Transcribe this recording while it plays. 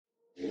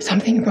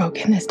Something broke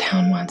in this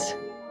town once,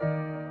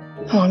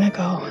 long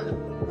ago,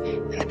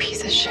 and the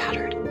pieces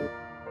shattered.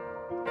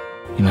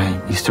 You know,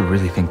 I used to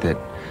really think that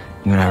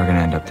you and I were gonna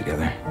end up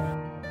together.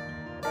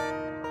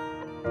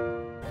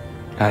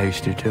 I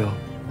used to too.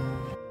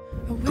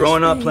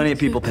 Growing up, plenty of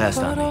people passed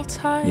on me.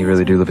 You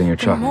really do live in your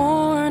truck.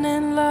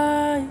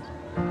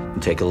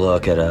 Take a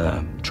look at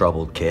a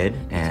troubled kid,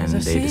 and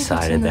they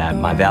decided that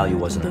my value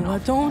wasn't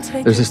enough.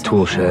 There's this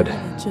tool shed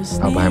out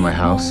behind my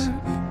house.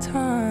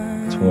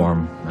 It's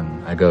warm,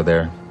 and I go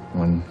there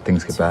when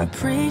things get bad.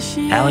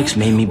 Alex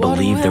made me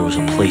believe there was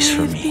a place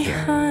for me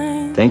here.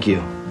 Thank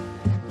you.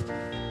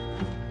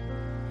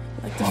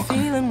 Welcome.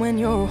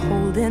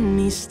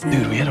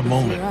 Dude, we had a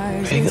moment.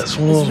 Hey, that's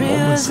one of those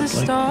moments that,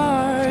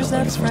 like, feel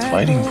like it's worth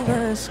fighting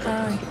for.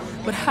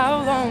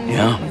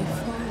 Yeah.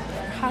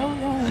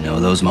 I know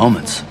those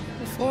moments.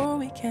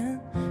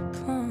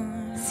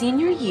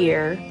 Senior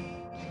year,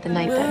 the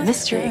night that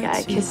mystery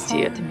guy kissed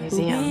you at the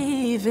museum.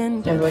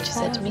 Remember what you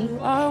said to me?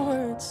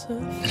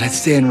 That I'd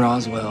stay in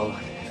Roswell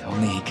if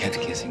only he kept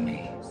kissing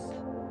me.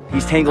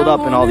 He's tangled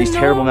up in all these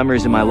terrible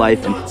memories in my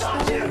life, and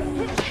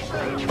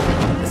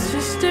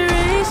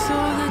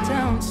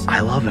I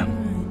love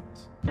him.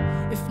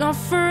 I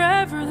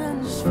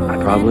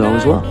probably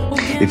always will.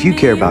 If you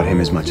care about him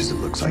as much as it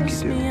looks like you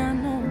do,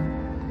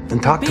 then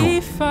talk to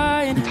him.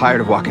 I'm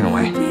tired of walking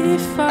away.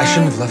 I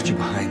shouldn't have left you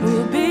behind.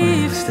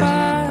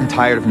 I'm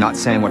tired of not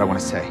saying what I want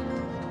to say.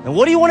 And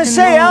what do you want to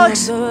say,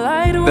 Alex?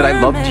 That I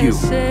loved you.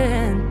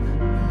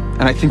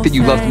 And I think that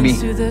you loved me.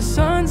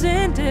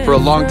 For a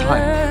long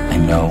time. I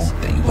know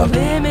that you loved me.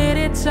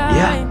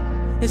 Yeah.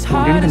 But we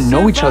didn't even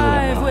know each other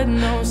that well.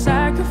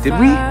 Did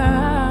we?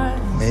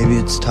 Maybe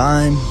it's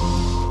time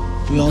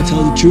we all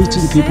tell the truth to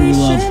the people we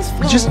love.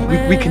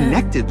 We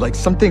connected like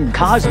something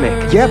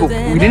Cosmic. Yeah, but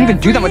we didn't even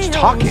do that much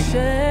talking. I've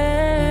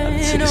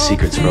been sick of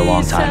secrets for a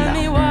long time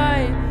now.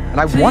 And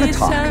I want to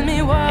talk. And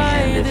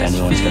if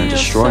anyone's gonna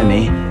destroy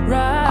me,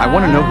 I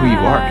want to know who you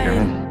are,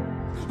 Karen.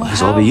 might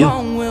as well be you.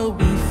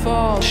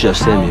 It's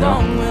just him, you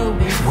know?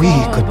 If we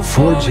could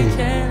forge a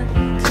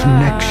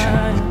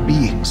connection with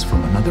beings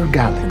from another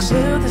galaxy,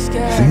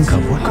 think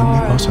of what could be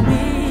possible.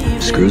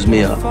 Screws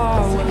me up.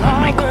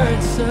 Michael,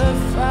 is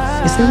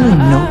there really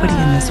nobody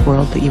in this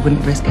world that you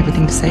wouldn't risk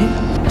everything to save?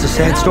 It's a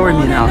sad story,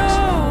 me and Alex.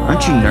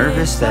 Aren't you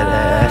nervous that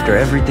after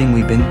everything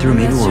we've been through,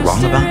 maybe we're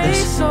wrong about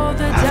this? I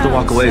have to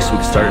walk away so we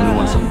can start a new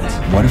one someday.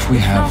 What if we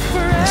have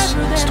this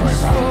story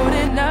wrong?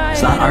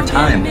 It's not our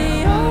time.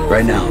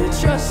 Right now.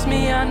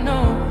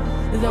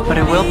 But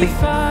it will be.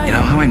 You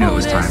know how I knew it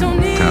was time to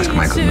ask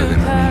Michael to move in with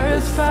me?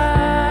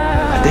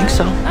 I think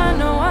so.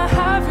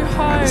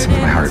 I listened to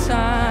my heart.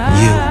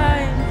 You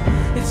are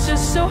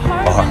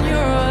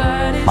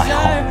my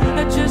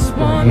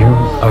home. You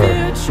are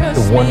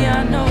the one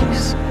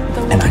piece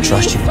And I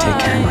trust you to take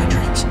care of my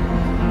dreams.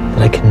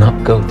 that I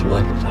cannot go through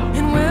life without.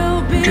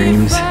 Your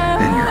dreams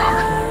and your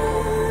heart.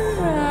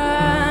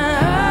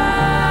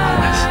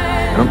 Promise.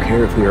 I don't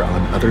care if we are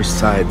on other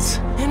sides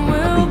of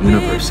the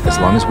universe, as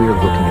long as we are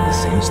looking at the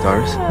same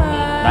stars.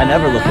 I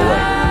never look away.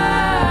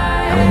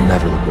 I will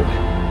never look away.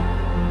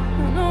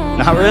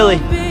 Not really.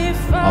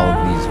 All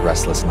of these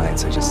restless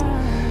nights, I just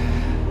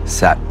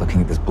sat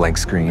looking at this blank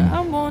screen,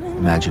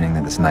 imagining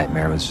that this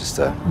nightmare was just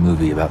a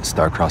movie about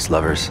star-crossed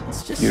lovers.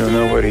 You don't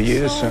know what he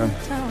is, son.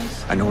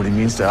 I know what he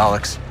means to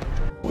Alex.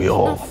 We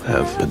all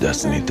have a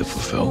destiny to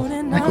fulfill.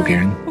 Michael,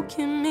 Karen,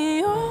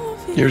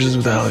 Yours is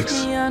with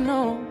Alex.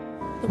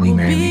 will you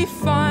marry me?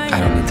 I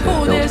don't need to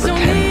build a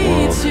pretend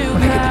world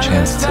when I get the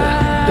chance to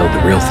build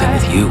the real thing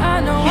with you.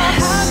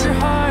 Yes.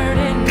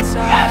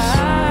 Yes.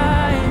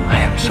 I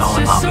am so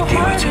in love with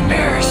you, it's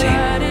embarrassing.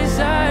 I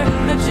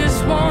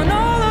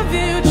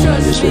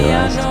just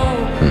realized I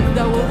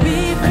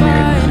married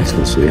my high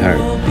school sweetheart.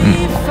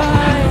 Be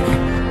fine.